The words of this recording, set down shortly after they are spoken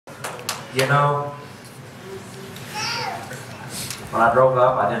You know, when I drove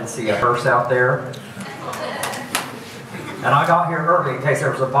up, I didn't see a hearse out there. And I got here early in case there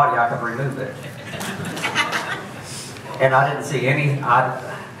was a body I could remove it. And I didn't see any, I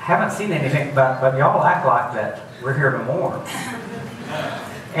haven't seen anything, but y'all act like that we're here to mourn.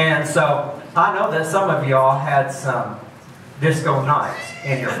 And so I know that some of y'all had some disco nights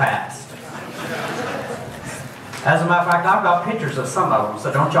in your past. As a matter of fact, I've got pictures of some of them,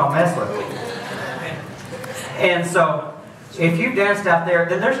 so don't y'all mess with me. And so, if you danced out there,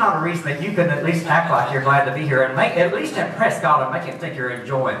 then there's not a reason that you couldn't at least act like you're glad to be here and at least impress God and make Him think you're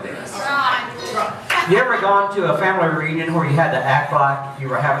enjoying this. You ever gone to a family reunion where you had to act like you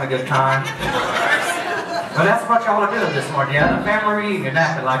were having a good time? Well, that's what y'all are doing this morning. You had a family reunion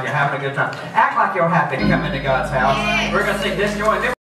acting like you're having a good time. Act like you're happy to come into God's house. We're going to sing this joy.